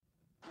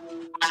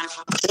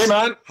Hey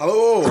man.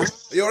 Hello. Are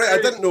you alright?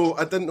 I didn't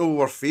know we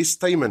were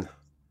FaceTiming.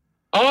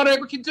 All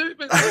right, we can do it,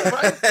 but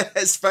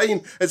It's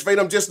fine. It's fine.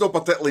 I'm just not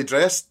particularly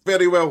dressed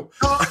very well.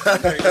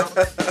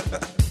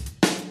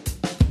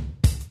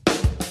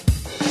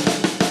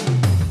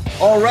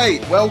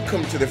 Alright,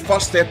 welcome to the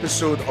first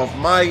episode of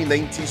my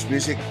 90s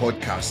Music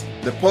Podcast.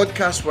 The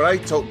podcast where I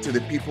talk to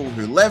the people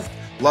who lived,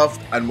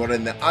 loved and were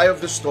in the eye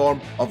of the storm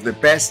of the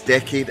best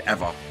decade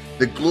ever.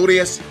 The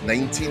glorious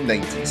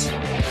 1990s.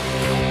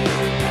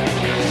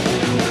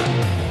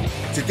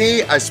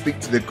 Today I speak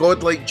to the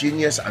godlike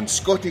genius and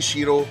Scottish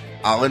hero,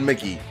 Alan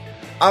McGee.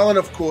 Alan,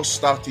 of course,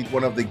 started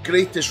one of the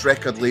greatest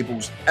record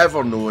labels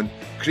ever known,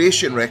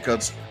 Creation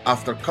Records,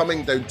 after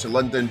coming down to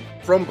London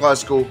from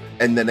Glasgow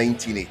in the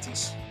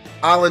 1980s.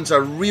 Alan's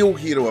a real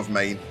hero of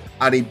mine,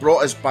 and he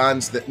brought us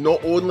bands that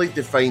not only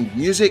defined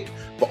music,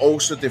 but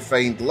also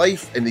defined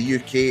life in the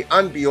UK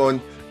and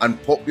beyond,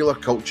 and popular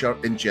culture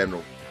in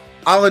general.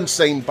 Alan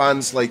signed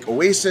bands like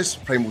Oasis,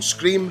 Primal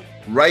Scream,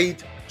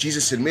 Ride,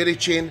 Jesus and Mary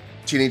Chain,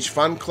 Teenage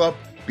Fanclub,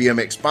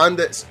 BMX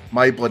Bandits,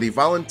 My Bloody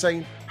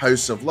Valentine,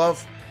 House of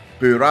Love,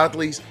 Boo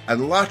Radleys,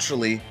 and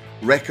laterally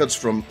records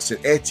from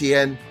St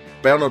Etienne,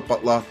 Bernard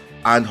Butler,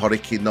 and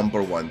Hurricane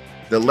Number 1.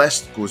 The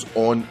list goes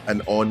on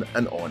and on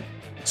and on.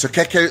 So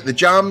kick out the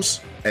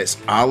jams, it's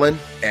Alan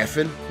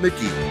effin'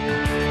 McGee.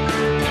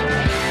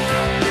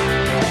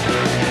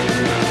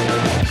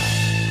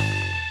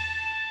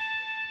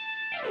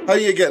 How are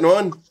you getting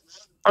on?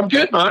 I'm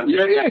good, man.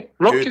 Yeah.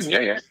 Rocking,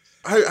 good. Yeah.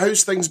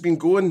 How's things been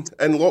going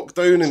in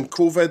lockdown and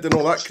COVID and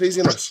all that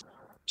craziness?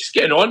 Just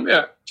getting on with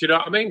it. Do you know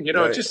what I mean?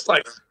 Right. Just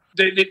like,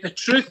 the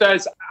truth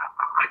is,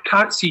 I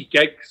can't see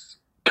gigs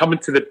coming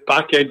to the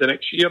back end of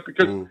next year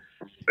because,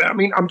 I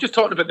mean, I'm just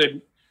talking about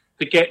the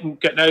getting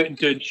out and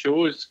doing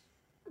shows.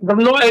 We're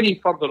not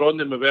any further on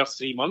than we were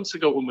 3 months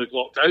ago when we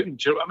locked down.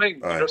 Do you know what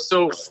I mean?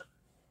 So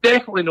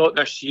definitely not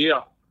this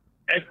year.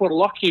 If we're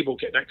lucky, we'll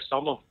get next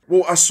summer.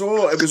 Well, I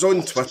saw, it was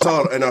on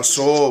Twitter, and I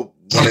saw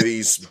one of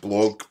these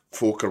blog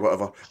folk or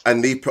whatever,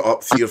 and they put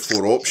up 3 or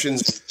 4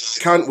 options.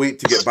 Can't wait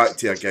to get back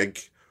to a gig.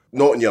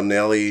 Not in your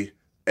Nelly.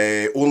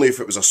 Only if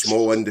it was a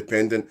small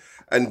independent.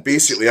 And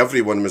basically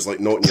everyone was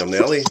like, not in your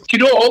Nelly. Do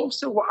you know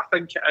also what I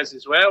think it is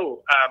as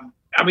well?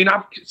 I mean,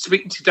 I'm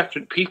speaking to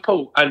different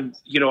people and,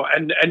 you know,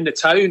 in the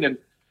town and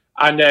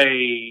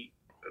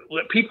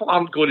people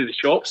aren't going to the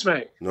shops,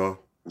 mate. No.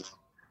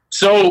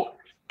 So,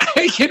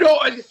 you know,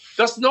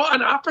 there's not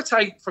an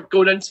appetite for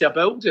going into a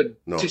building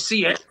to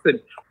see anything.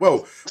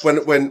 Well,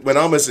 when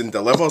Amazon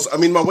delivers, I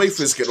mean, my wife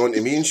was getting on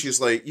to me and she's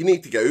like, you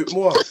need to get out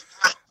more.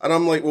 And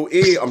I'm like, well,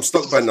 I'm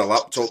stuck behind the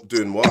laptop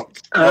doing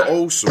work. But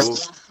also,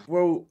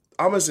 well,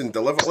 Amazon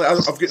deliver. Like,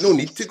 I've got no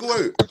need to go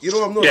out. You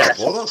know, I'm not that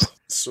bothered.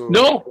 So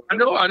no, I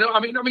know. I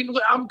mean,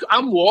 look,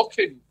 I'm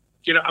walking.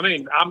 You know, I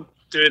mean, I'm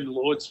doing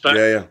loads, but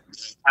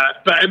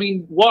but I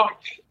mean,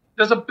 work.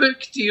 There's a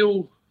book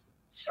deal.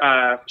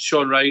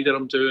 Sean Ryder,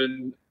 I'm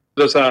doing.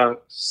 There's a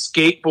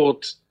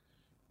skateboard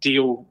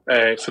deal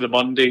for the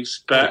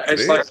Mondays, but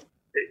it's like,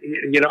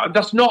 you know,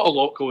 there's not a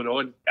lot going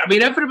on. I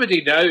mean,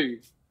 everybody now,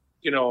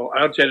 you know,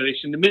 our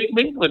generation, they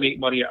mainly make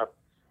money out of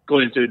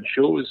going and doing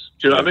shows.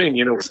 Do you know what I mean?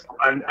 You know,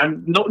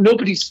 and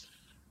nobody's,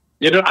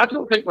 you know, I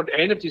don't think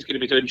anybody's going to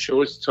be doing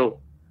shows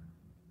till,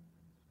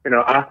 you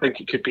know, I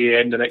think it could be the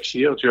end of next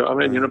year. Do you know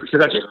what I mean? You know,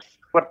 because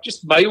we're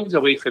just miles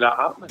away from that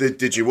happening.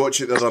 Did you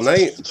watch it the other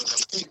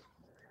night?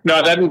 No,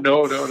 I didn't.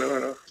 No.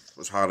 It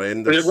was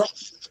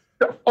horrendous.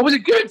 Oh, was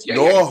it good?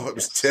 Yeah, it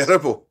was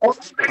terrible.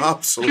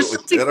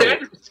 Absolutely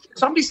terrible.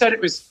 Somebody said it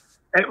was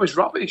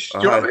rubbish. Do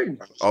you know what I mean?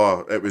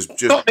 Oh, it was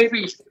just...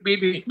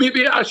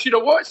 Maybe I should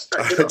have watched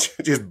it. You know?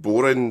 Just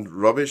boring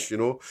rubbish, you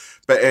know.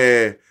 But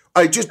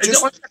I just...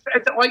 Is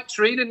it like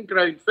training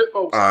ground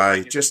football?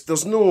 Just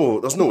there's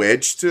no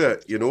edge to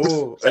it, you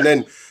know. And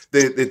then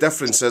the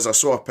difference is, I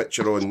saw a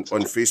picture on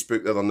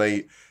Facebook the other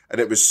night,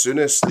 and it was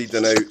Souness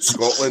leading out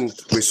Scotland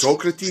with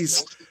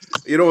Socrates.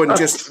 You know, and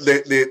just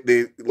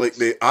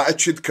the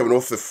attitude coming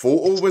off the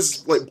photo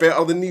was like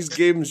better than these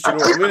games. You know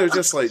what I mean? It was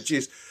just like,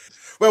 geez.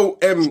 Well,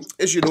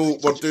 as you know,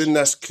 we're doing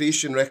this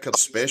Creation Records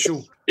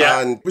special,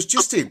 and it was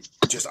just to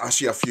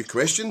ask you a few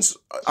questions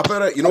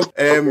about it. You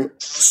know,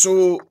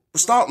 so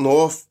starting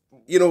off,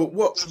 you know,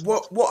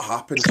 what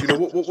happened? You know,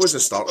 what was the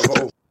start of it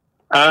all?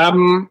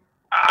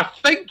 I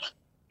think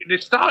the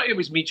start it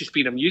was me just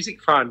being a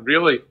music fan,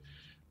 really,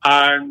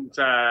 and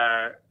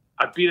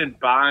I'd been in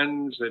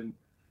bands and.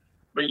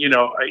 But, you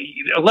know,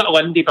 a little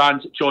indie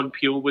bands that John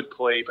Peel would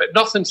play, but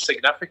nothing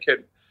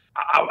significant.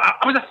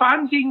 I was a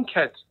fanzine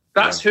kid.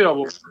 That's who I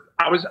was.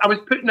 I was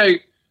putting out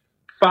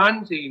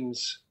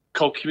fanzines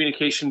called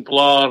Communication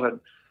Blur, and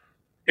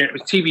it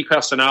was TV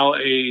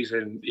personalities,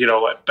 and, you know,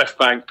 like Biff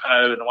Bang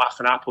Pow and the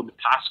Laughing Apple and the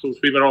Pascals.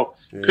 We were all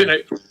putting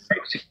out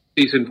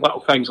series and little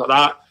things like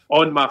that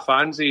on my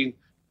fanzine.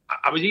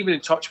 I was even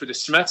in touch with the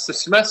Smiths. The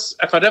Smiths,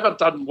 if I'd ever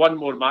done one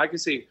more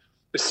magazine,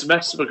 the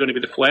Smiths were going to be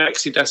the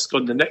flexi disc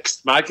on the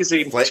next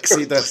magazine.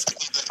 Flexi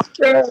disc.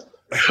 Yeah.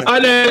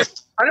 And I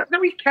was a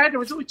wee kid. I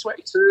was only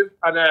 22,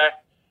 and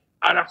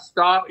I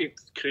started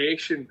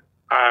Creation,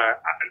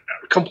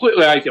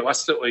 completely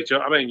idealistically, do you know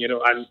what I mean? You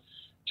know, and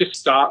just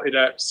started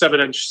at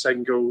 7-inch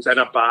singles in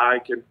a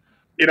bag, and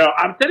you know,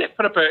 I did it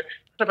for about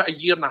a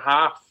year and a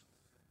half,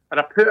 and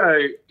I put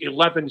out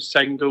 11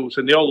 singles,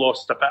 and they all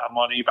lost a bit of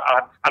money. But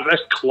I had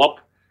this club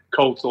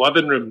called The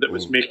Living Room that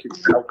was making a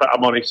bit of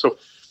money, so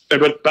they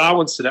were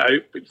balancing it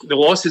out. But the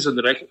losses in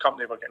the record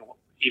company were getting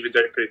evened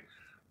out by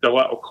the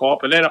little club,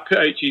 and then I put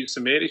out Jesus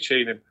and Mary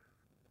Chain, and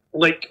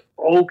like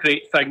all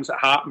great things that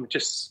happen,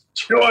 just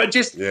you know,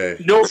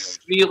 nobody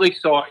really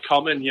saw it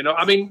coming. You know,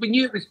 I mean, we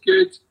knew it was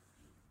good.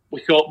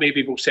 We thought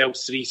maybe we'll sell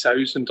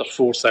 3,000 or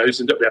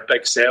 4,000. It'll be a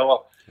big seller,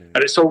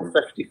 and it sold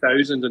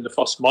 50,000 in the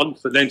first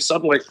month. And then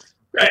suddenly,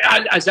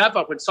 as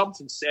ever, when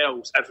something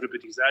sells,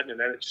 everybody's in, and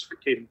then it just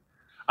became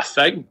a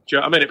thing. Do you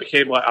know what I mean? It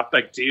became like a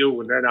big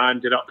deal, and then I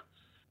ended up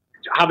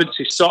having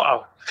to sort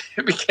of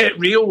get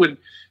real and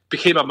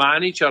became a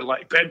manager.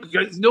 Like,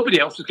 because nobody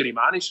else was going to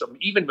manage them,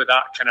 even with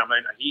that kind of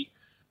amount of heat.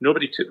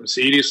 Nobody took them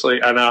seriously,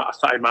 and I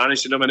started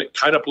managing them, and it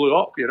kind of blew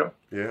up, you know.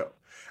 Yeah.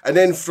 And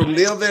then from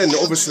there,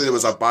 obviously there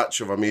was a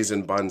batch of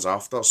amazing bands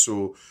after.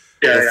 So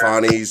the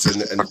Fannies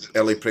and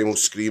early Primal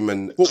Scream.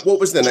 And what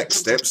was the next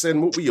steps then?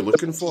 What were you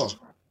looking for?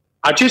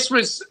 I just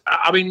was.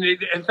 I mean,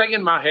 the thing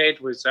in my head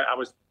was that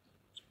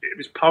it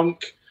was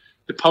punk,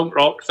 the punk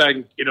rock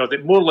thing. You know,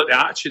 more like the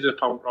attitude of the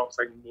punk rock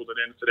thing more than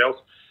anything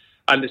else,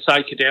 and the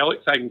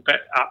psychedelic thing,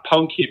 but a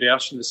punky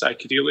version of the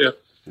psychedelia.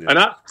 Yeah. And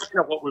that's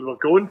kind of what we were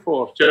going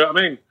for. Do you know what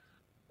I mean?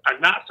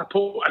 And that's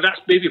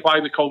maybe why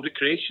we called it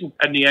Creation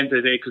in the end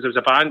of the day, because there was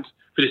a band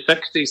for the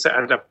 60s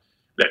that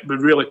were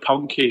really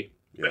punky,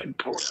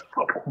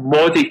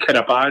 moddy kind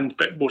of band,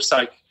 but more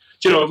psych,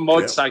 and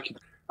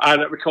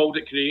we called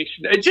it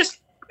Creation. It just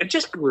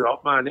blew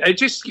up, man.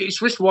 It's just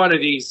one of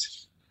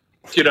these,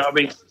 you know what I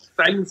mean,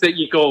 things that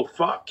you go,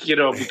 fuck, you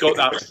know, we got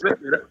that.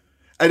 You know?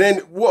 And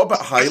then what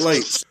about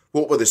highlights?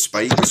 What were the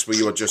spikes where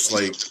you were just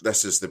like,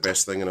 this is the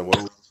best thing in the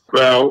world?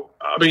 Well,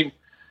 I mean,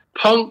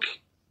 punk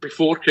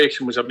before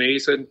Creation was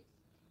amazing,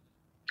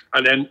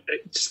 and then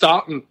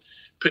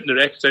putting the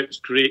records out was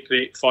great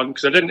fun,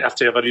 because I didn't have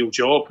to have a real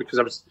job, because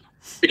I wasn't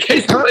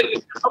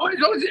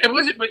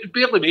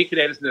barely making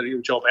anything a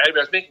real job anyway.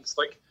 I was making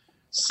like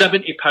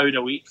 £70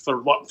 a week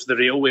for work for the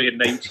railway in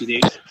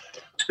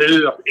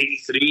 1982 or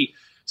 83.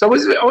 So I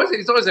wasn't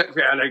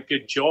a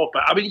good job,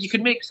 but I mean, you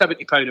could make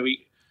 £70 a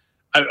week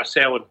out of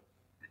selling,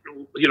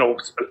 you know,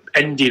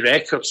 indie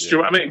records. Yeah. Do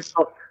you know what I mean?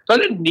 So I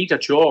didn't need a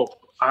job,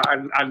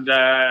 and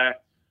I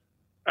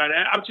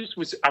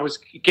was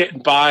getting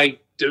by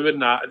doing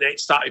that, and then it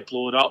started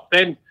blowing up.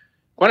 Then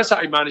when I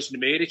started managing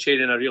the Mary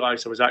Chain, and I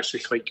realised I was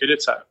actually quite good at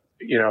it,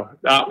 you know,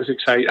 that was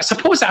exciting. I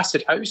suppose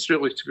Acid House,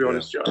 really, to be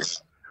honest, John.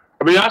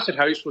 I mean, Acid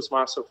House was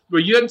massive. Were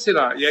you into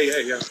that?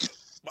 Yeah.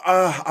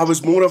 I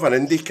was more of an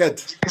indie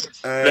kid,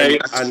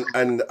 right.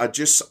 and I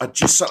just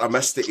sort of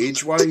missed it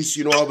age-wise.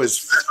 You know, I was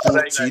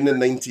 14 in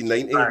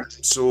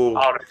 1990, so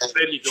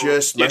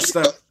just missed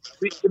it.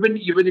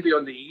 You wouldn't be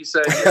on the east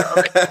side. You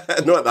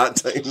know? Not at that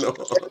time, no.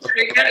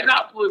 Yeah,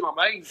 that blew my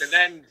mind. And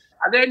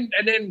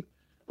then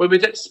when we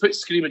did put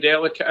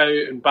Screamadelica out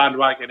and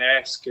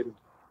Bandwagon-esque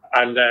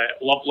and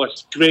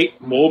Loveless, great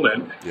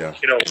moment. Yeah.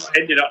 You know,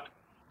 ended up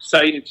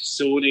signing to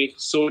Sony.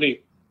 Sony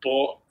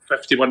bought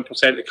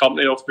 51% of the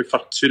company off me for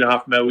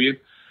 $2.5 million.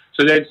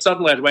 So then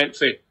suddenly I went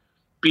for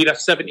being a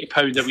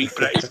 £70 a week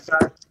British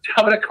to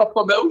having a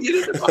couple of million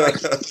in the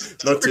bank.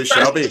 Not too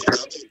shabby.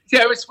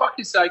 Yeah, it was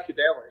fucking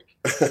psychedelic.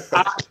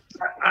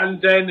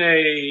 and then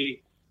it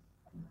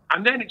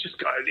just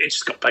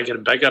got bigger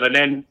and bigger, and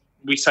then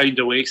we signed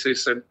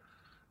Oasis, and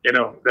you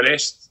know the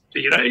rest.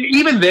 You know,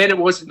 even then it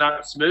wasn't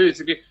that smooth.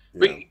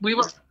 We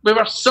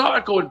were sort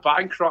of going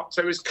bankrupt.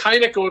 It was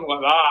kind of going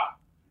like that.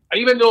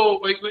 Even though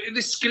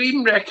the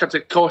Scream record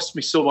had cost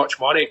me so much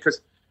money,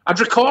 because I'd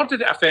recorded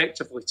it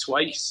effectively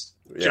twice.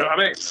 Yeah. Do you know what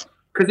I mean?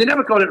 Because they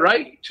never got it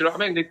right. Do you know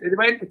what I mean? They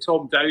went to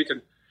Tom Dowd,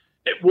 and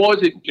it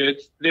wasn't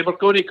good. They were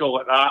going to go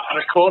like that. I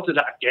recorded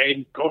it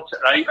again, got it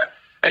right.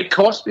 It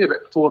cost me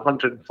about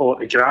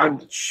 440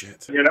 grand.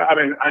 Shit. You know what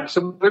I mean? And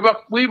so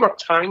we were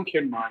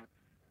tanking, man.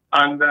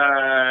 And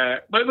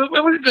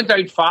we weren't going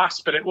down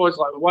fast, but it was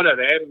like one of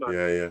them. Man.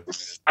 Yeah.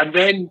 And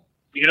then,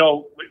 you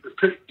know, we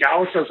put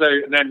Gallagher's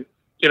out, and then,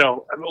 you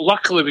know,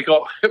 luckily we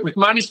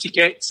managed to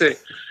get to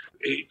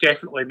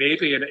Definitely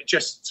Maybe, and it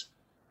just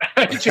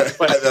went at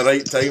the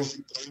right time.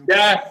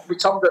 Yeah, we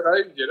turned it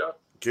around, you know.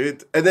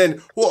 Good. And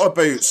then what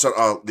about sort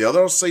of the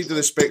other side of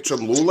the spectrum,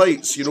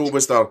 lowlights? You know,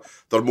 was there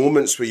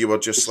moments where you were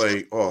just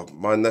like, oh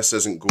man, this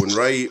isn't going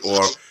right,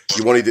 or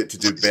you wanted it to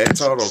do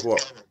better, or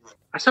what?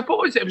 I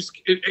suppose it was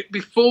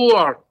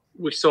before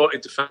we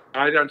sorted the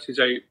finances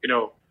out. You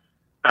know,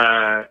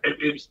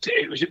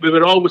 we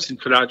were always in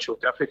financial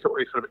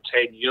difficulty for about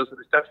 10 years. It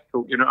was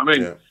difficult, you know what I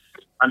mean? Yeah.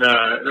 And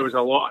there was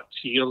a lot of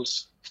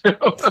tears.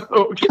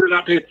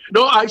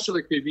 Not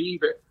actually for me,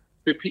 but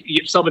for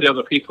some of the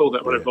other people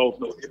that were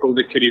involved in the people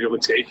that couldn't really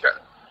take it.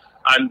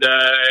 And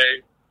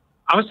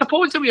I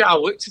suppose the way I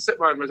looked at it,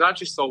 man, was I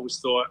just always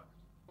thought,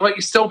 like,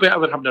 you're still better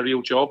than having a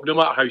real job, no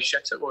matter how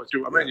shit it was. Do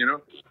you know what I mean? You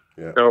know?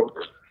 Yeah. So,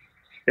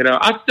 you know,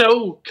 I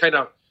still kind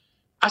of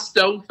I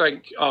still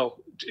think,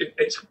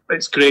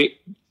 it's great.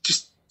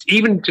 Just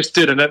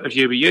doing an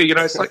interview with you,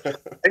 it's like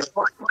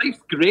life's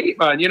great,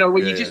 man.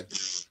 When you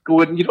just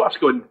go and you don't have to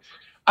go and.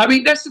 I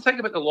mean, that's the thing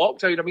about the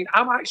lockdown. I mean,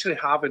 I'm actually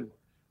having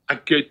a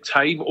good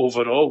time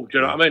overall. Do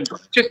you know what I mean?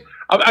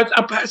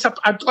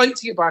 I'd like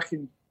to get back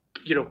and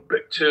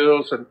book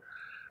tours and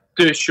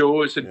do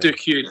shows and do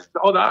Q&A,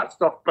 all that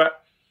stuff.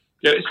 But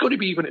it's going to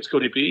be when it's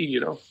going to be.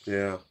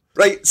 Yeah.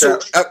 Right, so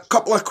a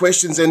couple of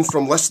questions in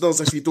from listeners,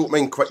 if you don't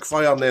mind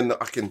quickfire, and then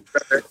I can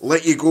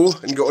let you go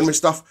and get on with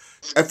stuff.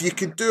 If you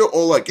could do it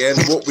all again,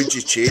 what would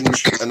you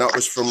change? And that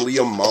was from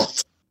Liam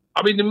Mart.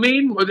 I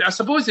mean, I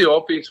suppose the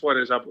obvious one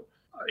is, I'd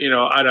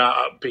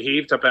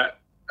behaved a bit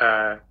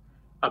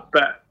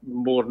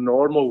more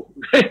normal,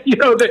 and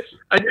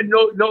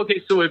not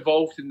get so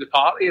involved in the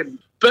partying.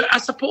 But I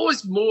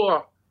suppose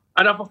more,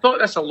 and I've thought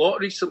this a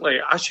lot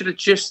recently, I should have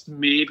just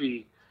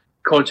maybe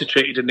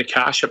concentrated in the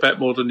cash a bit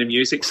more than the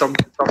music.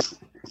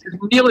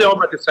 Nearly all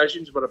my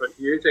decisions were about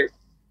music,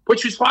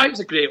 which was why it was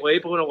a great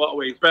label in a lot of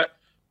ways. But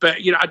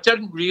I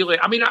didn't really.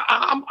 I mean,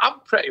 I'm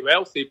pretty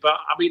wealthy, but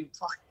I mean,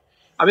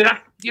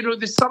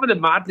 there's some of the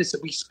madness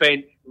that we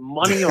spent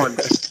money on.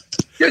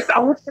 I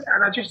look at it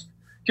and do you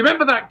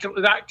remember that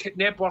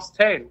Nebworth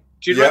 10?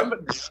 Do you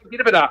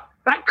remember that?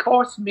 That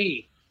cost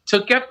me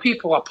to give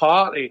people a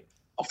party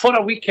for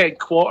a weekend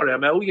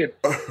 $250,000.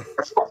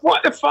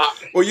 What the fuck?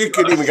 Well, you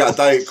couldn't even get a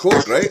Diet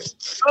Coke, right?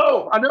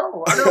 Oh, I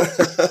know.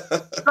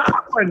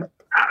 That one,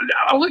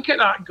 I look at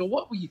that and go,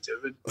 what were you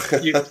doing?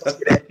 You know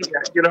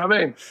what I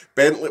mean?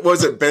 Bentley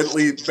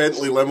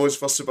limos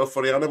for super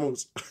furry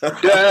animals.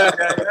 Yeah,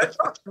 that's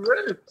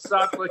true,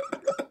 sadly.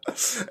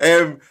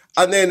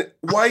 And then,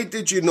 why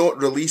did you not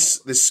release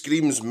the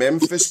Screams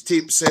Memphis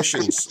tape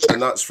sessions?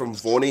 And that's from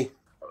Vonnie.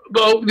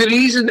 Well, the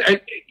reason,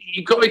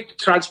 you've got to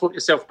transport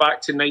yourself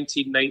back to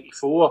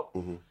 1994,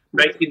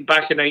 back in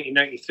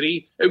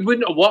 1993. It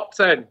wouldn't have worked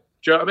then.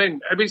 Do you know what I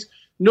mean?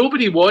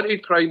 Nobody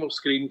wanted Primal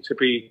Scream to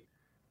be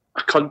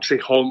a country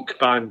honk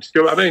band. Do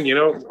you know what I mean?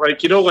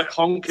 Like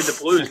Honk in the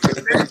Blues.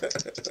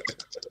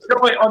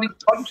 Like all these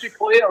country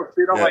players,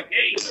 like,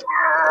 hey.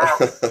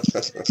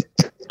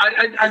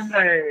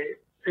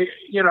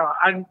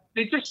 And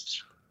they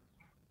just...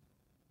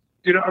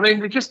 You know what I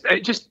mean? It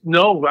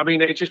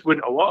just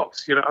wouldn't have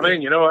worked. You know what I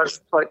mean?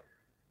 It's like,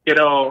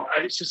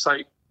 it's just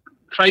like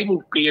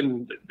Primal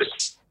trying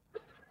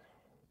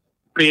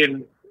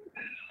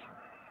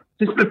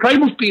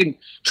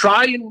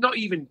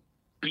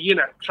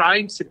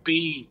to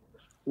be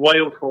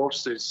Wild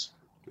Horses.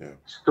 Yeah.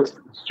 Do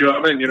you know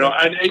what I mean?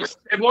 And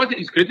it wasn't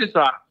as good as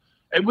that.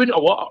 It wouldn't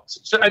have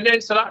worked. So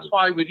that's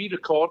why we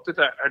re-recorded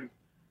it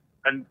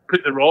and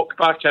put the rock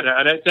back in it,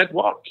 and it did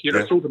work.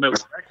 Sold a million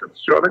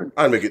records. Do you know what I mean?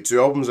 And we get 2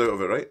 albums out of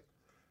it, right?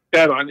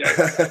 Yeah, man,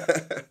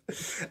 yeah.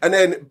 And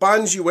then,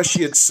 bands you wish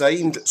you had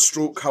signed,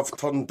 / have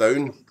turned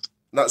down.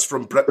 That's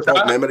from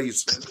Britpop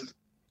Memories.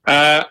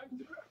 I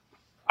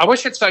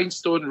wish I'd signed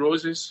Stone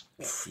Roses.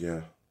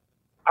 Yeah.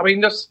 I mean,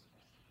 there's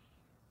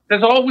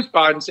always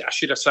bands that I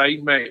should have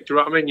signed, mate. Do you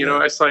know what I mean?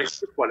 It's like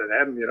one of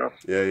them,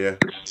 Yeah.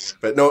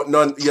 But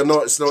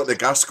it's not the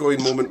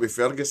Gascoigne moment with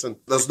Ferguson.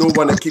 There's no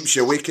one that keeps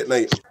you awake at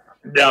night.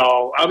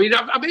 No, I mean,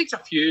 I made a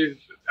few.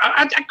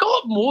 I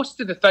got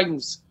most of the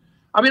things.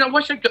 I mean, I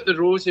wish I'd got the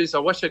Roses. I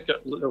wish I'd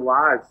got the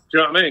Lads. Do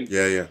you know what I mean?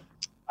 Yeah.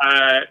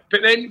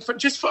 But then,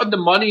 on the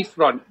money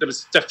front, there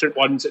was different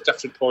ones at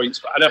different points.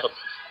 But I never,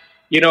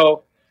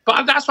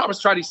 But that's what I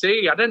was trying to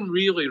say. I didn't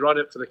really run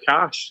it for the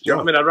cash. Do you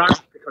know what I mean? I ran it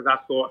because I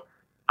thought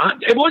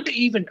it wasn't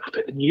even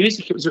about the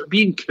music. It was about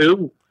being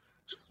cool.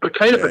 But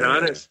kind of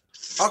bananas.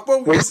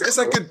 Well, it's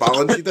a good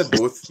balance. You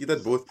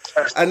did both.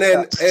 And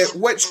then,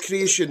 which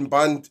creation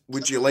band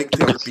would you like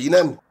to have been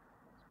in?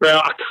 Well,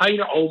 I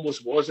kind of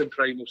almost was in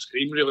Primal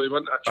Scream, really,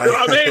 wasn't I? You know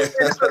what I mean?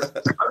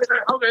 I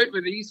hung out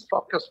with these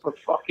fuckers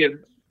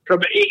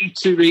from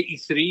 82,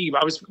 83.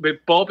 I was with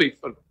Bobby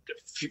for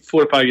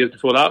 4 or 5 years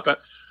before that, but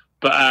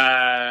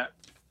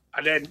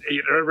and then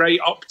right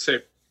up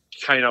to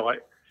kind of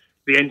like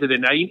the end of the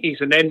 90s,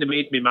 and then they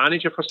made me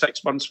manager for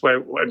 6 months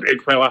while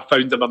I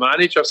found them a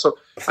manager. So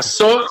I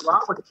saw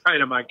that was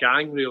kind of my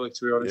gang, really,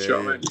 to be honest.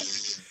 Yeah.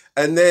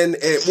 And then,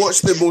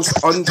 what's the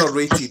most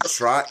underrated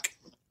track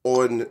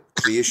on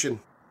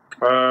Creation?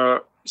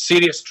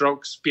 Serious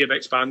Drugs,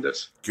 BMX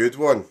Bandits. Good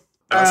one.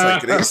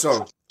 That's a great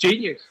song.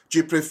 Genius. Do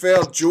you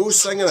prefer Joe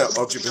singing it,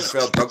 or do you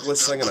prefer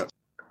Douglas singing it?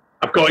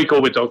 I've got to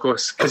go with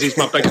Douglas, because he's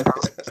my big fan.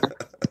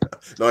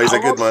 No, he's a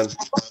good man.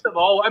 First of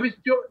all, I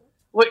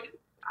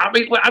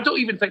don't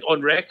even think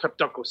on record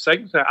Douglas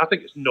sings it. I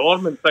think it's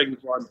Norman sings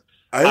one.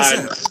 Is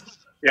it?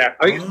 Yeah,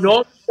 I think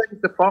Norman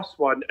sings the first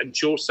one and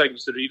Joe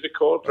sings the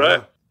re-record,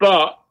 right?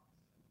 But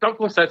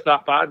Douglas is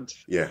that band.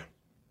 Yeah.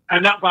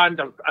 And that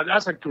band,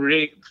 that's a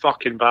great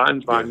fucking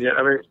band, man. Yeah,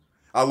 I mean,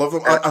 I love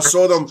them. I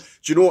saw them. Do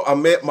you know, I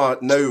met my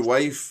now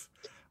wife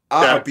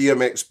at a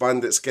BMX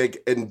Bandits gig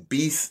in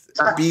Beath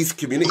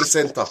Community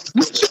Centre.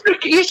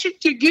 You should,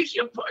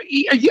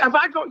 have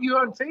I got you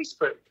on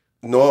Facebook?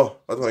 No,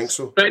 I don't think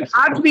so. But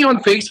add me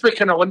on Facebook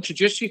and I'll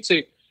introduce you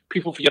to,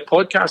 people for your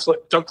podcast,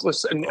 like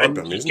Douglas and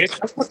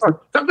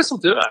Douglas will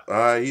do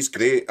it. He's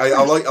great.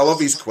 I love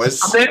his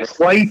quiz. I met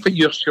live at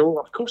your show.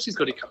 Of course, he's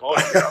going to come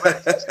on.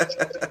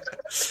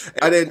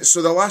 And then,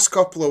 so the last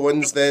couple of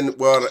ones then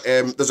were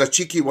there's a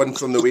cheeky one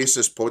from the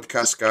Oasis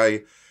podcast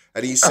guy,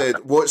 and he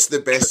said, "What's the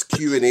best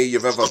Q&A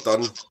you've ever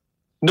done?"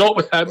 Not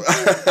with him.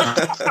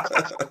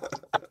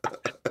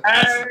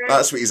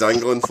 That's what he's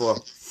angling for.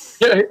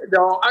 Yeah,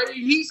 no,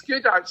 he's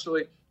good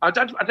actually. I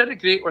did a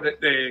great one at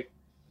the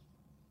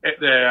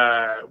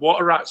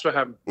Water Rats with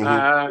him.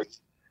 God,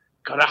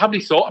 I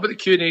haven't thought about the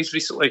Q&As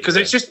recently because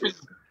it's just,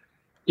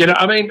 you know,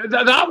 I mean,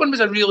 that one was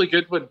a really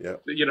good one. Yeah.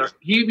 You know,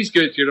 he was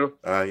good. You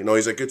know,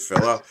 he's a good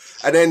fella.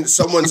 And then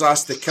someone's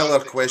asked the killer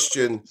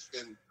question: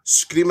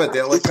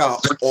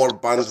 Screamadelica or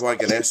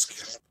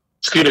Bandwagon-esque?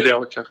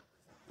 Screamadelica.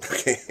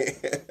 Okay,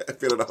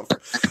 fair enough.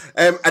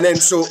 And then,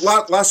 so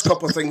last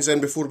couple of things in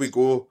before we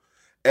go.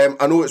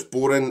 I know it's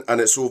boring and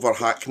it's over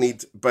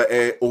hackneyed, but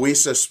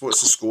Oasis,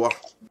 what's the score?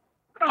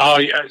 Oh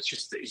yeah, it's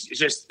just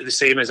the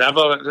same as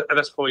ever at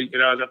this point. You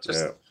know, they're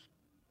just. Yeah.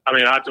 I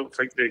mean, I don't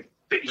think they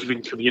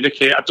even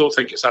communicate. I don't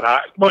think it's an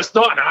act. Well, it's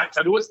not an act.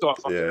 I know it's not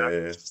a fucking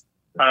act.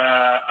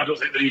 Yeah. I don't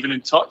think they're even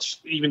in touch,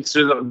 even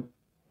through them.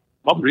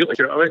 Mum, really,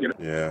 you know what I mean?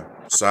 Yeah,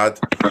 sad.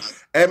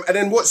 And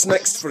then what's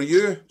next for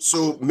you?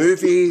 So,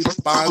 movie,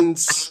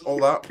 bands, all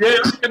that? Yeah,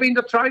 I mean,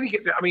 they're trying to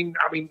get... I mean,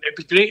 it'd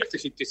be great if they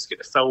could just get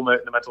the film out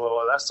in the middle of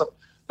all this. So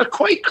they're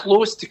quite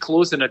close to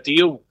closing a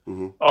deal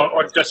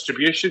on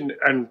distribution,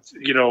 and,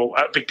 you know,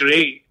 it'd be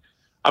great.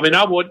 I mean,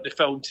 I want the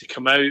film to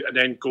come out and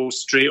then go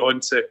straight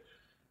onto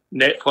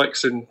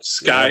Netflix and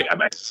Sky. Yeah. I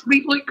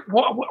mean, like,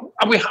 what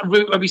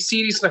are we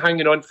seriously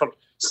hanging on for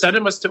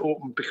cinemas to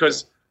open?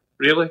 Because...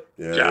 Really?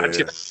 Yeah.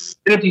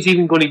 Nobody's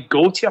even going to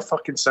go to a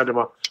fucking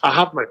cinema. I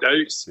have my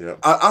doubts. Yeah,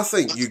 I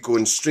think you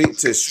going straight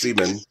to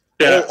streaming.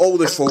 Yeah. All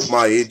the folk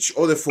my age,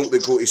 all the folk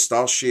that go to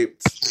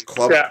Star-Shaped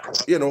Club,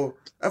 you know,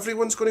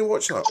 everyone's going to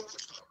watch that.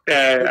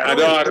 Yeah, I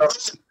know.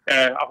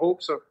 I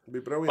hope so. It'll be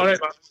brilliant. All right,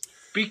 man.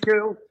 Be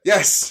cool.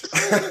 Yes.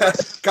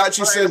 Catch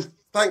you soon.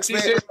 Thanks,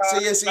 mate. See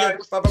you.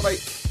 Bye.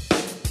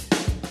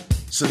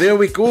 So there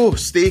we go.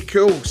 Stay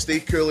cool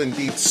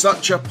indeed.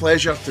 Such a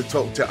pleasure to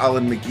talk to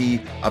Alan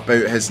McGee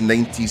about his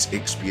 90s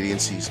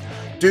experiences.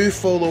 Do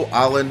follow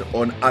Alan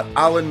on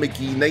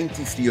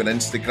 @AlanMcGee93 on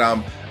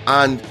Instagram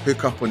and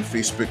hook up on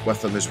Facebook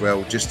with him as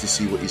well, just to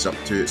see what he's up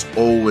to. It's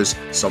always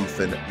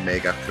something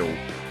mega cool.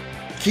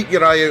 Keep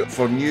your eye out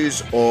for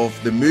news of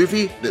the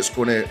movie that's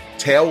going to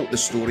tell the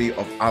story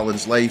of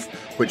Alan's life,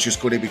 which is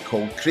going to be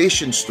called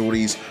Creation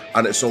Stories,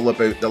 and it's all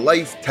about the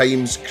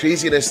lifetimes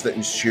craziness that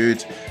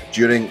ensued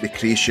during the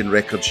Creation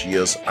Records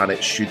years, and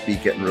it should be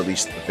getting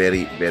released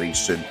very, very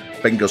soon.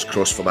 Fingers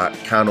crossed for that.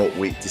 Cannot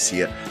wait to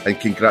see it, and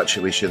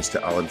congratulations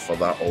to Alan for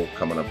that all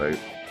coming about.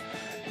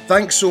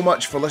 Thanks so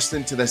much for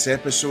listening to this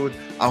episode.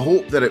 I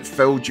hope that it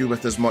filled you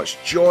with as much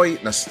joy,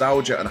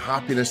 nostalgia and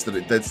happiness that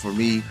it did for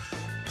me.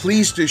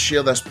 Please do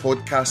share this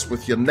podcast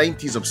with your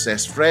 90s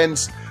obsessed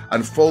friends,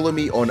 and follow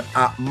me on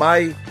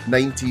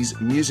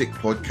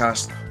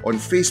 @My90smusicpodcast on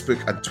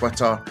Facebook and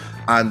Twitter,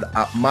 and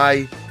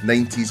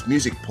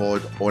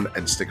 @My90smusicpod on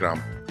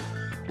Instagram.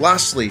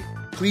 Lastly,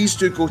 please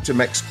do go to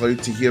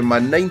Mixcloud to hear my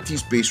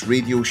 90s based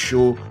radio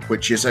show,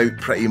 which is out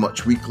pretty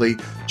much weekly.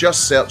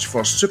 Just search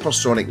for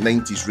Supersonic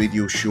 90s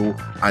Radio Show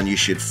and you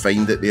should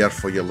find it there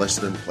for your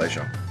listening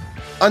pleasure.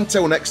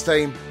 Until next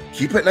time,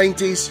 keep it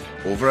 90s,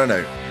 over and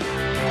out.